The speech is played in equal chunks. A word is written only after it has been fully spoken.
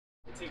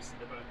Can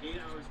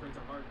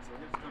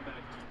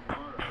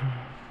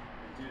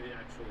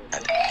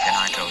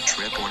I go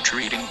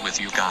trick-or-treating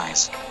with you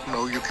guys?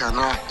 No, you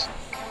cannot.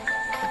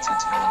 It's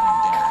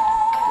Halloween, Dad.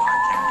 Why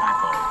can't I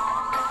go?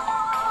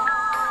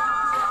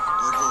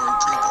 We're going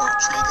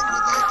trick-or-treating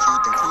with IQ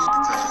Daku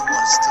because you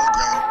are still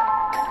grounded.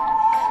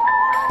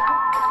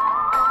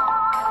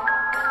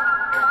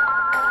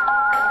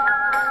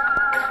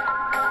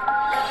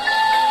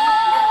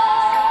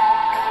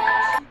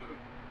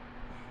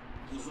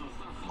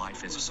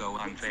 Life is so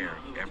unfair.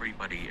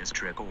 Everybody is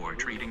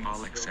trick-or-treating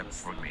all except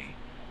for me.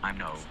 I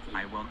know,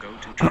 I will go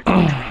to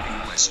trick-or-treating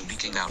by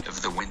sneaking out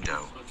of the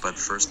window, but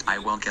first I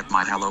will get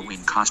my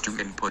Halloween costume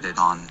and put it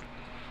on.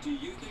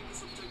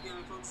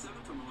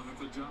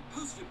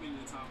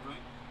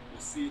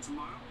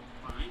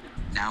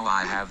 Now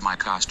I have my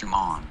costume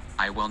on.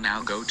 I will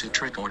now go to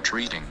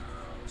trick-or-treating.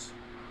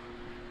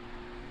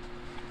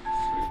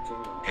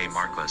 Hey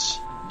Marcus,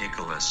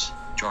 Nicholas,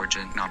 George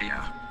and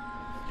Nadia.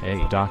 Hey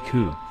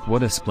Daku,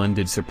 what a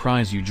splendid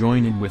surprise you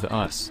join in with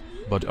us,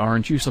 but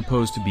aren't you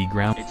supposed to be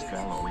grounded? It's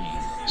Halloween,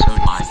 so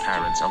my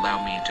parents allow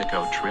me to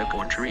go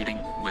trick-or-treating,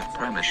 with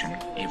permission,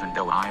 even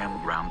though I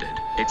am grounded.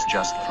 It's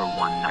just for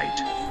one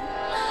night.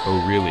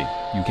 Oh really,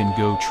 you can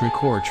go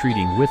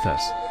trick-or-treating with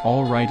us.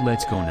 Alright,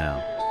 let's go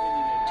now.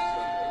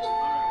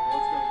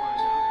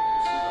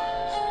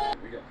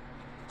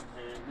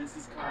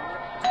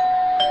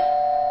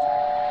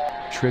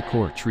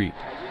 Trick-or-treat.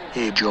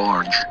 Hey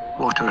George,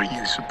 what are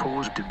you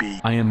supposed to be?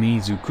 I am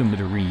Izuku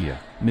Midoriya,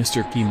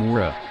 Mr.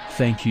 Kimura,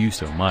 thank you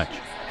so much.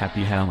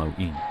 Happy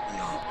Halloween.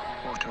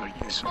 What are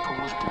you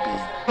supposed to be?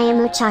 I am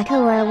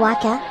Uchako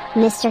Urawaka,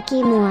 Mr.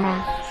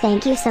 Kimura,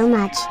 thank you so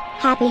much.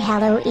 Happy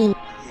Halloween.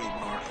 Hey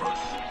Marcus,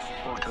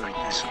 what are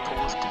you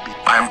supposed to be?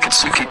 I am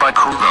Katsuki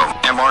Baikuro,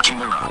 MR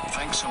Kimura.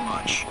 Thanks so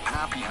much.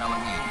 Happy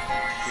Halloween.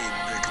 Hey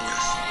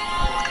Nicholas,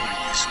 what are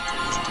you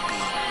supposed to be?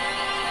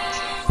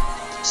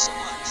 So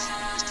much,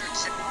 Mr.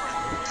 Kimura.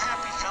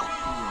 Happy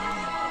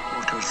Halloween.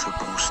 What are you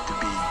supposed to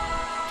be?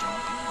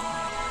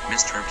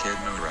 Mr.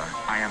 Kimura,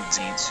 I am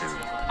Zetsu.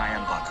 I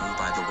am Baku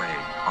by the way.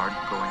 Aren't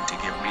you going to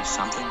give me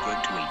something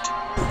good to eat?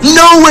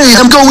 No way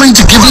I'm going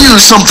to give you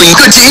something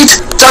good to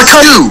eat!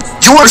 Daku!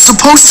 You are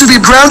supposed to be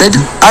grounded!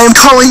 I am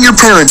calling your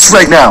parents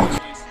right now!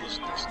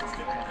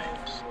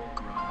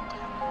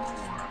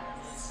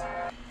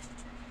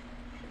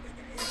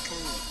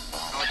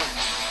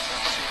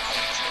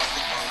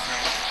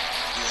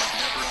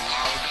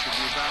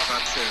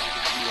 That's it.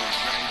 You are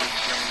grounded.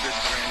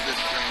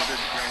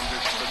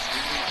 But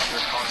really,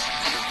 your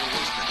costume is the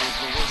worst. It is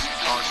the worst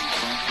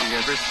costume you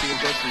ever seen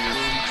that for your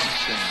own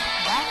concern.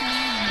 That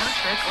means no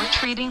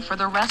trick-or-treating for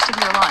the rest of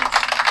your life.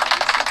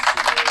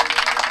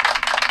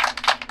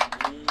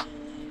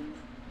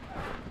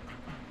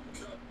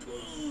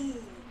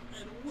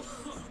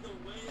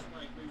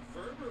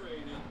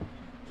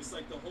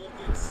 The whole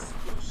thing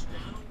squished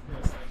down for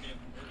a second,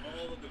 and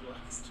all of the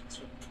glass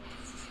just went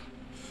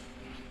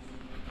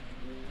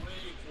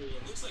way cool.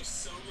 It looks like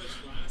so much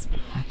glass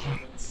being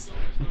but so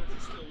much glass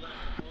is still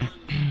left on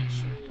the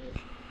actual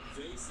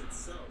vase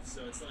itself. So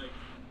it's like,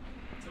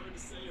 it's hard to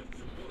say if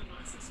more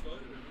glass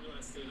exploded or more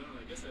glass stayed on.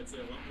 I guess I'd say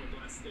a lot more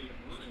glass stayed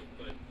on it,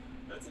 but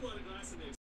that's a lot of glass in there.